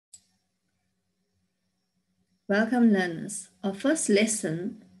Welcome learners. Our first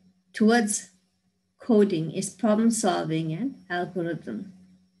lesson towards coding is problem solving and algorithm.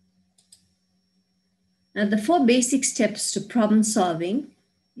 Now the 4 basic steps to problem solving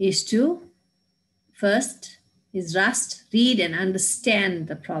is to first is read and understand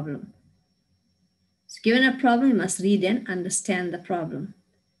the problem. So given a problem, you must read and understand the problem.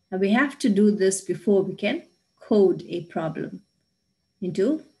 Now we have to do this before we can code a problem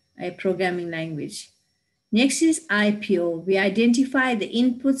into a programming language. Next is IPO. We identify the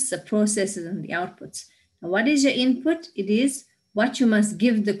inputs, the processes, and the outputs. Now, what is your input? It is what you must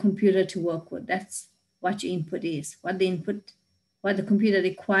give the computer to work with. That's what your input is, what the computer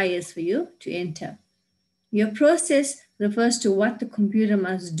requires for you to enter. Your process refers to what the computer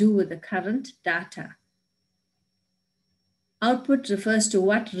must do with the current data. Output refers to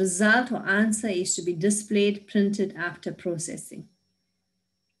what result or answer is to be displayed, printed after processing.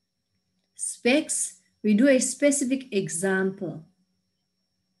 Specs. We do a specific example.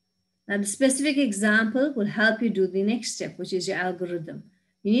 Now, the specific example will help you do the next step, which is your algorithm.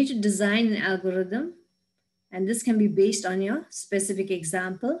 You need to design an algorithm, and this can be based on your specific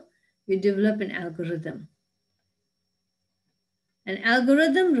example. You develop an algorithm. An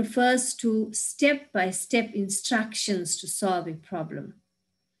algorithm refers to step-by-step instructions to solve a problem.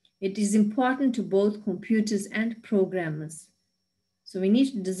 It is important to both computers and programmers. So we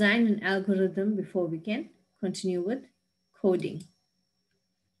need to design an algorithm before we can continue with coding.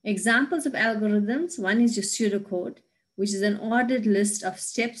 Examples of algorithms, one is your pseudocode, which is an ordered list of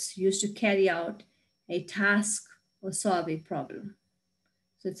steps used to carry out a task or solve a problem.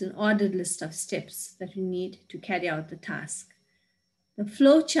 So it's an ordered list of steps that you need to carry out the task. The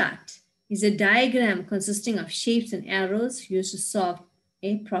flowchart is a diagram consisting of shapes and arrows used to solve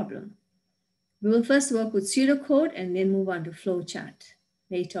a problem. We will first work with pseudocode and then move on to flowchart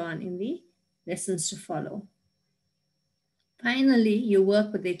later on in the lessons to follow. Finally, you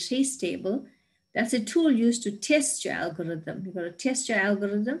work with a trace table. That's a tool used to test your algorithm. You've got to test your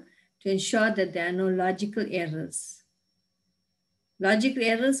algorithm to ensure that there are no logical errors. Logical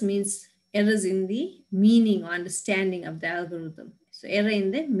errors means errors in the meaning or understanding of the algorithm. So error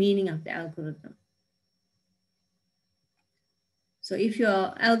in the meaning of the algorithm. So if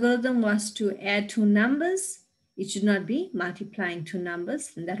your algorithm was to add 2 numbers, it should not be multiplying 2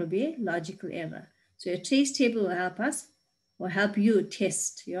 numbers, and that will be a logical error. So your trace table will help you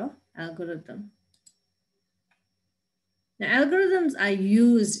test your algorithm. Now, algorithms are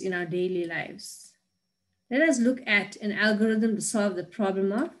used in our daily lives. Let us look at an algorithm to solve the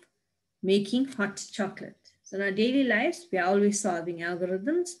problem of making hot chocolate. So in our daily lives, we are always solving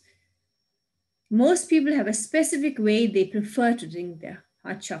algorithms. Most people have a specific way they prefer to drink their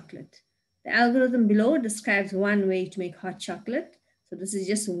hot chocolate. The algorithm below describes one way to make hot chocolate. So this is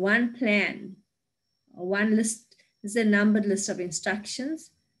just one plan, or one list. This is a numbered list of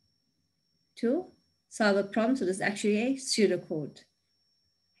instructions to solve a problem. So this is actually a pseudocode.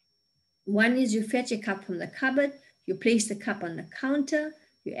 One is you fetch a cup from the cupboard, you place the cup on the counter,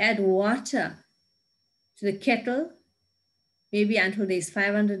 you add water to the kettle, maybe until there's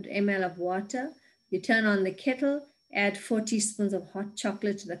 500 ml of water. You turn on the kettle, add 4 teaspoons of hot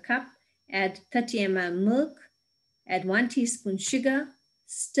chocolate to the cup, add 30 ml milk, add 1 teaspoon sugar,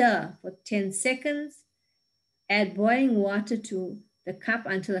 stir for 10 seconds, add boiling water to the cup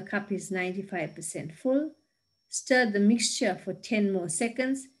until the cup is 95% full, stir the mixture for 10 more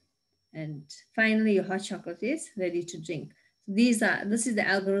seconds, and finally your hot chocolate is ready to drink. So this is the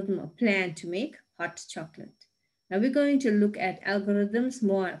algorithm or plan to make hot chocolate. Now we're going to look at algorithms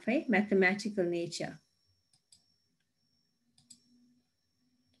more of a mathematical nature.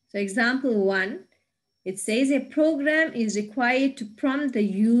 So example 1, it says a program is required to prompt the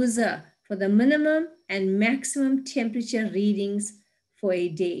user for the minimum and maximum temperature readings for a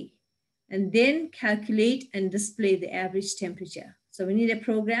day, and then calculate and display the average temperature. So we need a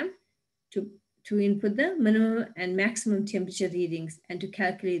program to input the minimum and maximum temperature readings and to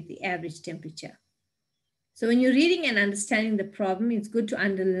calculate the average temperature. So when you're reading and understanding the problem, it's good to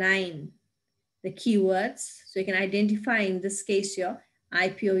underline the keywords so you can identify, in this case, your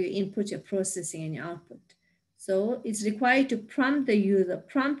IPO, your input, your processing, and your output. So it's required to prompt the user.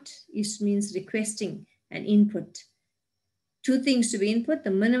 Prompt means requesting an input. 2 things to be input,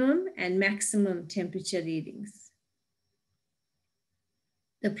 the minimum and maximum temperature readings.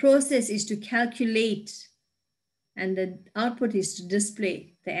 The process is to calculate, and the output is to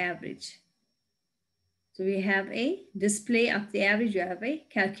display the average. So we have a display of the average, you have a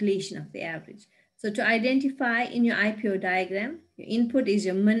calculation of the average. So to identify in your IPO diagram, your input is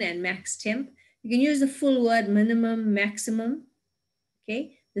your min and max temp. You can use the full word minimum, maximum.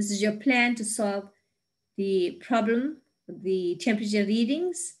 Okay, this is your plan to solve the problem, the temperature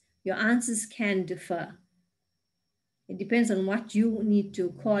readings, your answers can differ. It depends on what you need to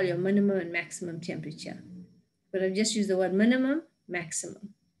call your minimum and maximum temperature. But I've just used the word minimum,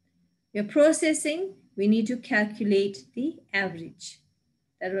 maximum. Your processing, we need to calculate the average.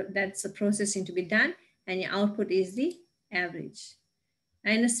 That's the processing to be done, and your output is the average.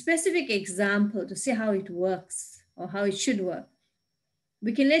 And a specific example to see how it works or how it should work.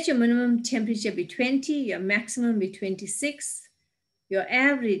 We can let your minimum temperature be 20, your maximum be 26. Your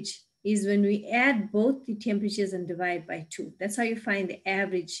average is when we add both the temperatures and divide by 2. That's how you find the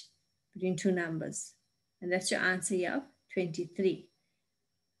average between two numbers. And that's your answer here of 23.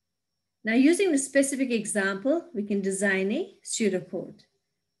 Now, using the specific example, we can design a pseudocode.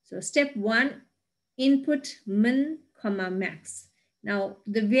 So step 1, input min, comma, max. Now,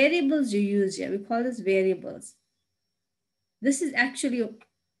 the variables you use here, we call this variables. This is actually,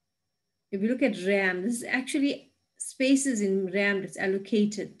 if you look at RAM, this is actually spaces in RAM that's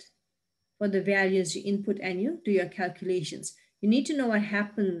allocated for the values you input and you do your calculations. You need to know what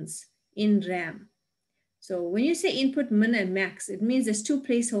happens in RAM. So when you say input min and max, it means there's two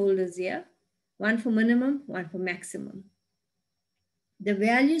placeholders here, one for minimum, one for maximum. The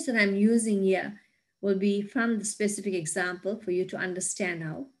values that I'm using here will be from the specific example for you to understand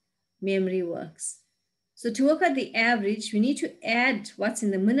how memory works. So to work out the average, we need to add what's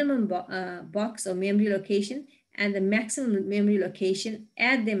in the minimum box or memory location and the maximum memory location,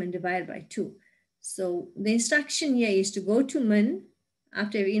 add them and divide by 2. So the instruction here is to go to min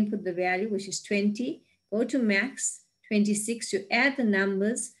after you input the value, which is 20, go to max, 26, you add the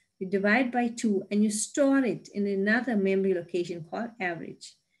numbers, you divide by 2, and you store it in another memory location called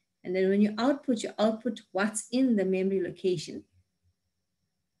average. And then when you output what's in the memory location,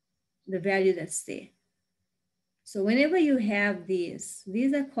 the value that's there. So whenever you have these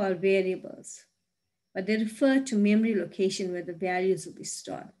are called variables, but they refer to memory location where the values will be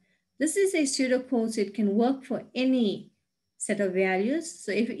stored. This is a pseudocode, so it can work for any set of values.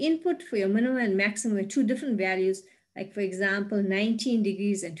 So if you input for your minimum and maximum with two different values, like for example, 19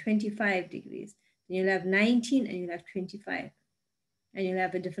 degrees and 25 degrees, then you'll have 19 and you'll have 25, and you'll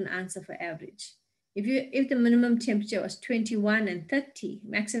have a different answer for average. If the minimum temperature was 21 and 30,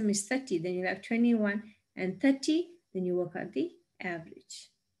 maximum is 30, then you'll have 21 and 30, then you work out the average.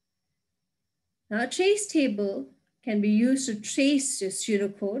 Now a trace table can be used to trace your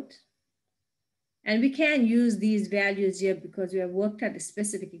pseudocode. And we can use these values here because we have worked out a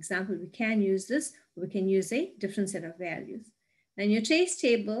specific example. We can use this, or we can use a different set of values. Now in your trace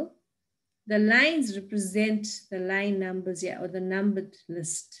table, the lines represent the line numbers here, or the numbered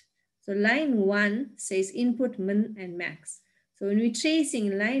list. So line 1 says input min and max. So when we're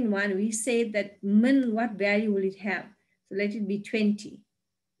tracing line 1, we say that min, what value will it have? So let it be 20.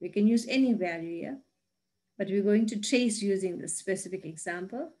 We can use any value here, but we're going to trace using the specific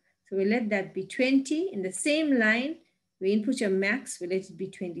example. So we let that be 20. In the same line, we input your max, we let it be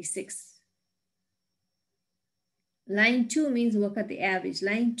 26. Line 2 means work out the average.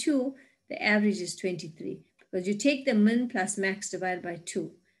 Line 2, the average is 23 because you take the min plus max divided by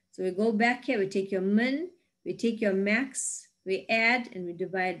 2. So we go back here, we take your min, we take your max, we add and we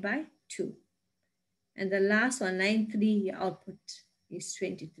divide by 2. And the last one, line 3, your output is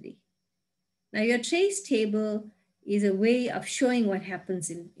 23. Now your trace table is a way of showing what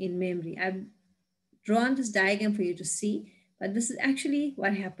happens in memory. I've drawn this diagram for you to see, but this is actually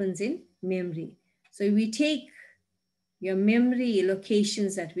what happens in memory. So we take your memory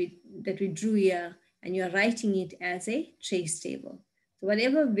locations that we drew here, and you're writing it as a trace table. So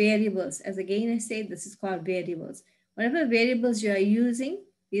whatever variables, as again I say, this is called variables. Whatever variables you are using,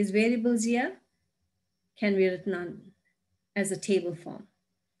 these variables here can be written on as a table form.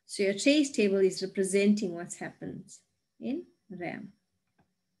 So your trace table is representing what happens in RAM.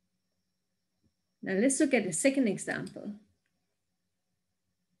 Now let's look at the second example.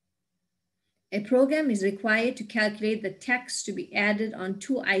 A program is required to calculate the tax to be added on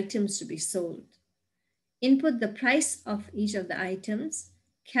 2 items to be sold. Input the price of each of the items.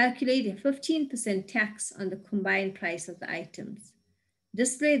 Calculate a 15% tax on the combined price of the items.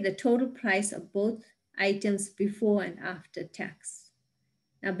 Display the total price of both items before and after tax.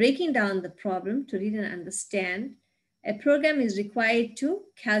 Now, breaking down the problem to read and understand, a program is required to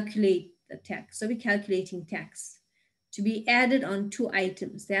calculate the tax. So we're calculating tax to be added on 2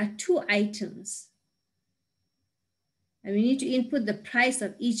 items. There are 2 items. And we need to input the price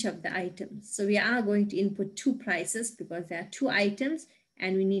of each of the items. So we are going to input 2 prices because there are 2 items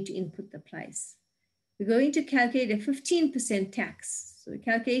and we need to input the price. We're going to calculate a 15% tax. So we're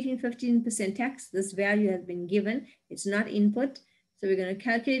calculating 15% tax. This value has been given. It's not input. So we're going to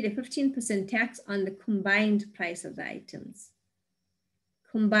calculate a 15% tax on the combined price of the items.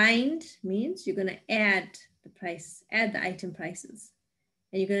 Combined means you're going to add the price, add the item prices.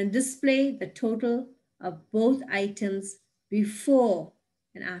 And you're going to display the total of both items before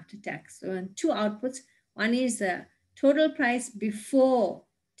and after tax. So on two outputs, one is the total price before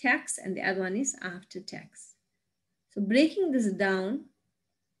tax and the other one is after tax. So breaking this down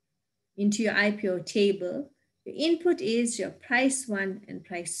into your Ipo table, your input is your price 1 and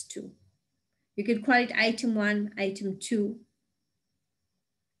price 2. You could call it item 1, item 2.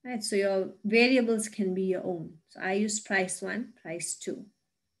 Right, so your variables can be your own. So I use price 1, price 2.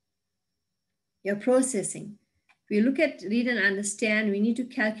 Your processing. If you look at read and understand, we need to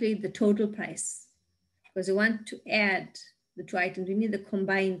calculate the total price because we want to add the two items. We need the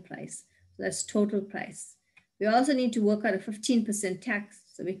combined price. So that's total price. We also need to work out a 15% tax.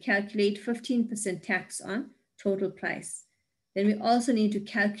 So we calculate 15% tax on total price. Then we also need to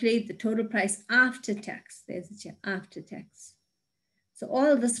calculate the total price after tax. There's the after tax. So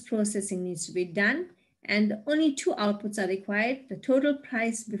all this processing needs to be done. And only two outputs are required, the total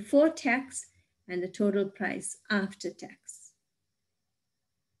price before tax and the total price after tax.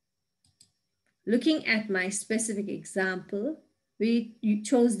 Looking at my specific example, we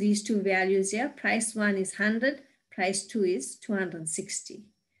chose these two values here. Price 1 is 100, price 2 is 260.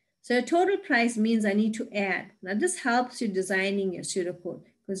 So a total price means I need to add. Now this helps you designing your pseudocode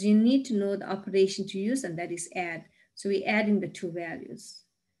because you need to know the operation to use, and that is add. So we're adding the two values.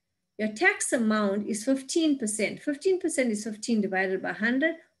 Your tax amount is 15%. 15% is 15 divided by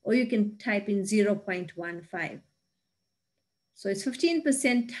 100, or you can type in 0.15. So it's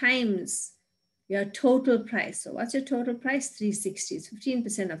 15% times your total price. So what's your total price? 360. It's 15%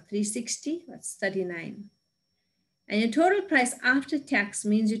 of 360, that's 39. And your total price after tax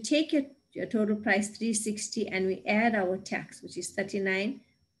means you take your total price 360 and we add our tax, which is 39.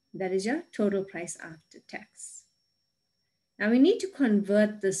 That is your total price after tax. Now we need to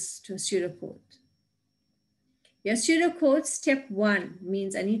convert this to a pseudocode. Your pseudocode step 1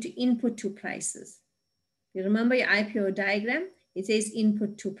 means I need to input two prices. You remember your IPO diagram? It says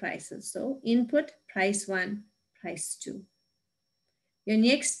input two prices. So input price 1, price 2. Your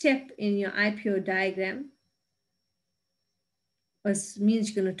next step in your IPO diagram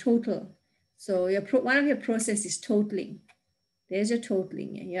means you're going to total. So one of your process is totaling. There's your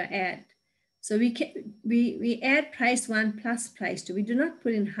totaling, your add. So we add price 1 plus price 2. We do not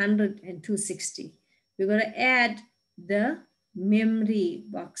put in 100 and 260. We're going to add the memory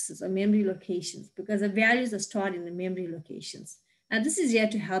boxes or memory locations because the values are stored in the memory locations. Now this is here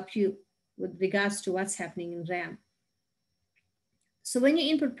to help you with regards to what's happening in RAM. So when you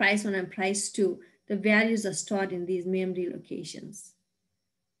input price 1 and price 2, the values are stored in these memory locations.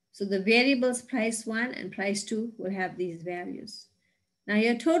 So the variables price 1 and price 2 will have these values. Now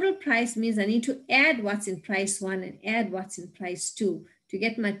your total price means I need to add what's in price 1 and add what's in price 2 to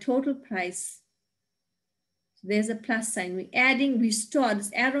get my total price. So there's a plus sign. We store,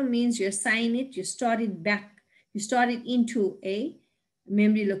 this arrow means you assign it, you store it back, you store it into a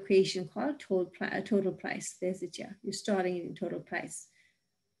memory location called total price. There's it here. You're storing it in total price.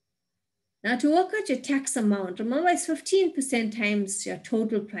 Now to work out your tax amount, remember it's 15% times your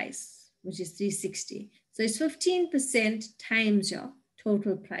total price, which is 360. So it's 15% times your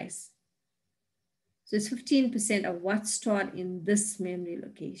total price. So it's 15% of what's stored in this memory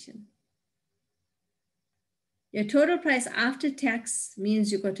location. Your total price after tax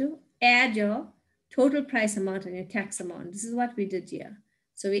means you've got to add your total price amount and your tax amount. This is what we did here.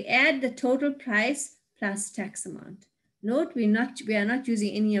 So we add the total price plus tax amount. Note we are not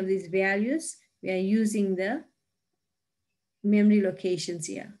using any of these values. We are using the memory locations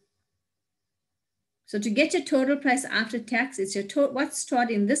here. So to get your total price after tax, it's your what's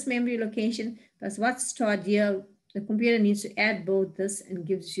stored in this memory location plus what's stored here. The computer needs to add both this and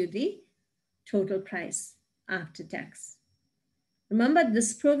gives you the total price after tax. Remember,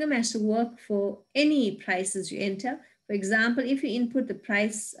 this program has to work for any prices you enter. For example, if you input the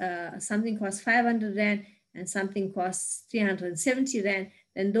price, something costs 500 Rand and something costs 370 Rand,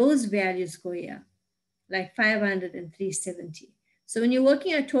 then those values go here, like 500 and 370. So when you're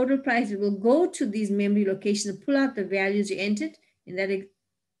working at total price, it will go to these memory locations and pull out the values you entered.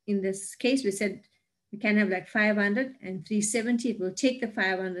 In this case, we said we can have like 500 and 370. It will take the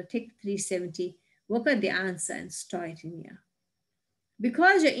 500, take the 370, work out the answer and store it in here.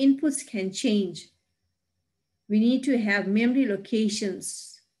 Because your inputs can change, we need to have memory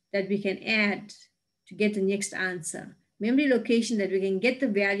locations that we can add to get the next answer. Memory location that we can get the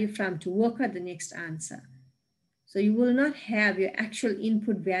value from to work out the next answer. So you will not have your actual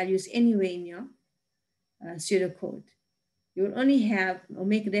input values anywhere in your pseudocode. You will only have or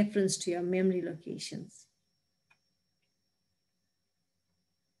make reference to your memory locations.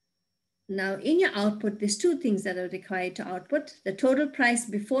 Now, in your output, there's two things that are required to output: the total price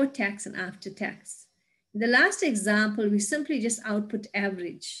before tax and after tax. In the last example, we simply just output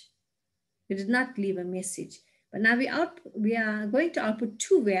average. We did not leave a message. But now we are going to output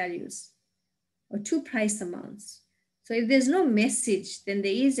two values or two price amounts. So if there's no message, then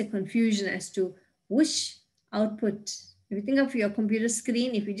there is a confusion as to which output. If you think of your computer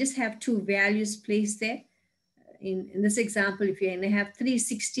screen, if you just have two values placed there, in this example, if you're going to have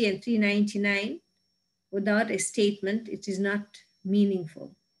 360 and 399 without a statement, it is not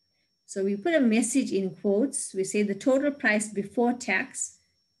meaningful. So we put a message in quotes. We say the total price before tax,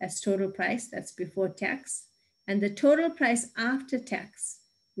 that's total price, that's before tax. And the total price after tax,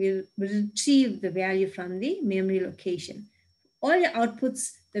 we'll retrieve the value from the memory location. All your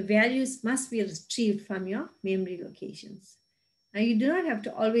outputs, the values must be retrieved from your memory locations. Now you do not have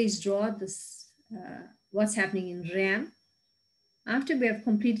to always draw this what's happening in RAM. After we have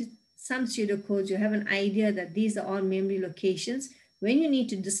completed some pseudocodes, you have an idea that these are all memory locations. When you need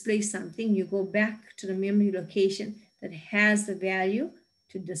to display something, you go back to the memory location that has the value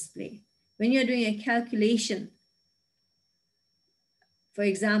to display. When you're doing a calculation, for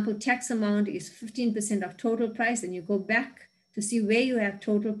example, tax amount is 15% of total price, and you go back to see where you have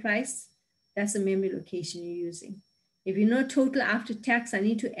total price, that's the memory location you're using. If you know total after tax, I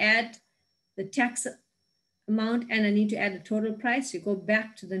need to add the tax amount and I need to add the total price. You go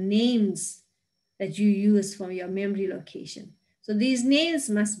back to the names that you use for your memory location. So these names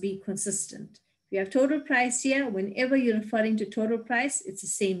must be consistent. If you have total price here, whenever you're referring to total price, it's the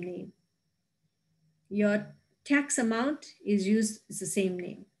same name. Your tax amount is used, it's the same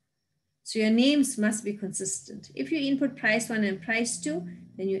name. So your names must be consistent. If you input price 1 and price 2,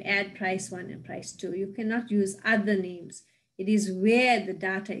 then you add price 1 and price 2. You cannot use other names. It is where the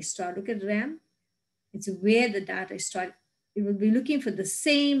data is stored. Look at RAM. It's where the data is stored. It will be looking for the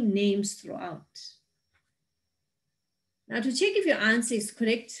same names throughout. Now to check if your answer is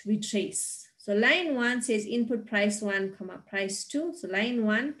correct, we trace. So line 1 says input price 1, price 2. So line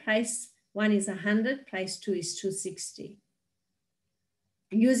 1, price 1 is 100, price 2 is 260.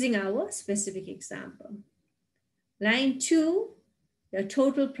 Using our specific example. Line 2, your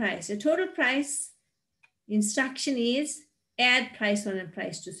total price. Your total price instruction is add price 1 and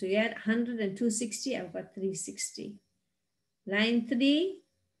price 2. So you add 100 and 260, I've got 360. Line 3,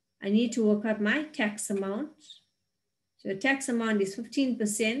 I need to work out my tax amount. So your tax amount is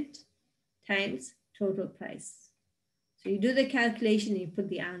 15% times total price. So you do the calculation and you put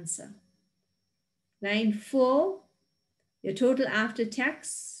the answer. Line 4, your total after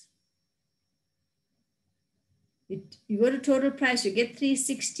tax. You go to total price, you get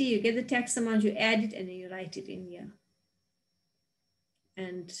 360, you get the tax amount, you add it, and then you write it in here.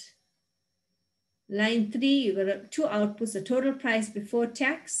 And line 3, you got two outputs, the total price before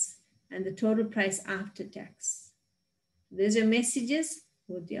tax and the total price after tax. There's your messages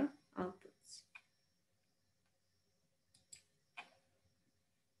with your outputs.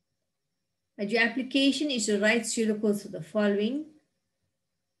 And your application is to write pseudocodes for the following.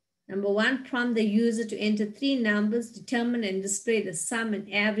 Number 1, prompt the user to enter 3 numbers, determine and display the sum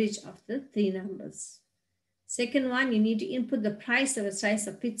and average of the 3 numbers. Second one, you need to input the price of a slice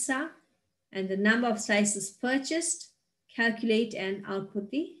of pizza and the number of slices purchased, calculate and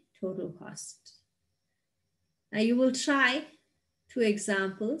output the total cost. Now you will try 2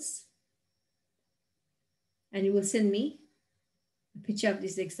 examples and you will send me a picture of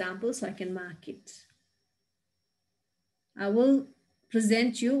this example so I can mark it. I will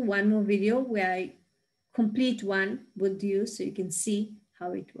present you one more video where I complete one with you so you can see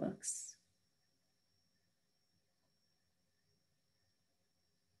how it works.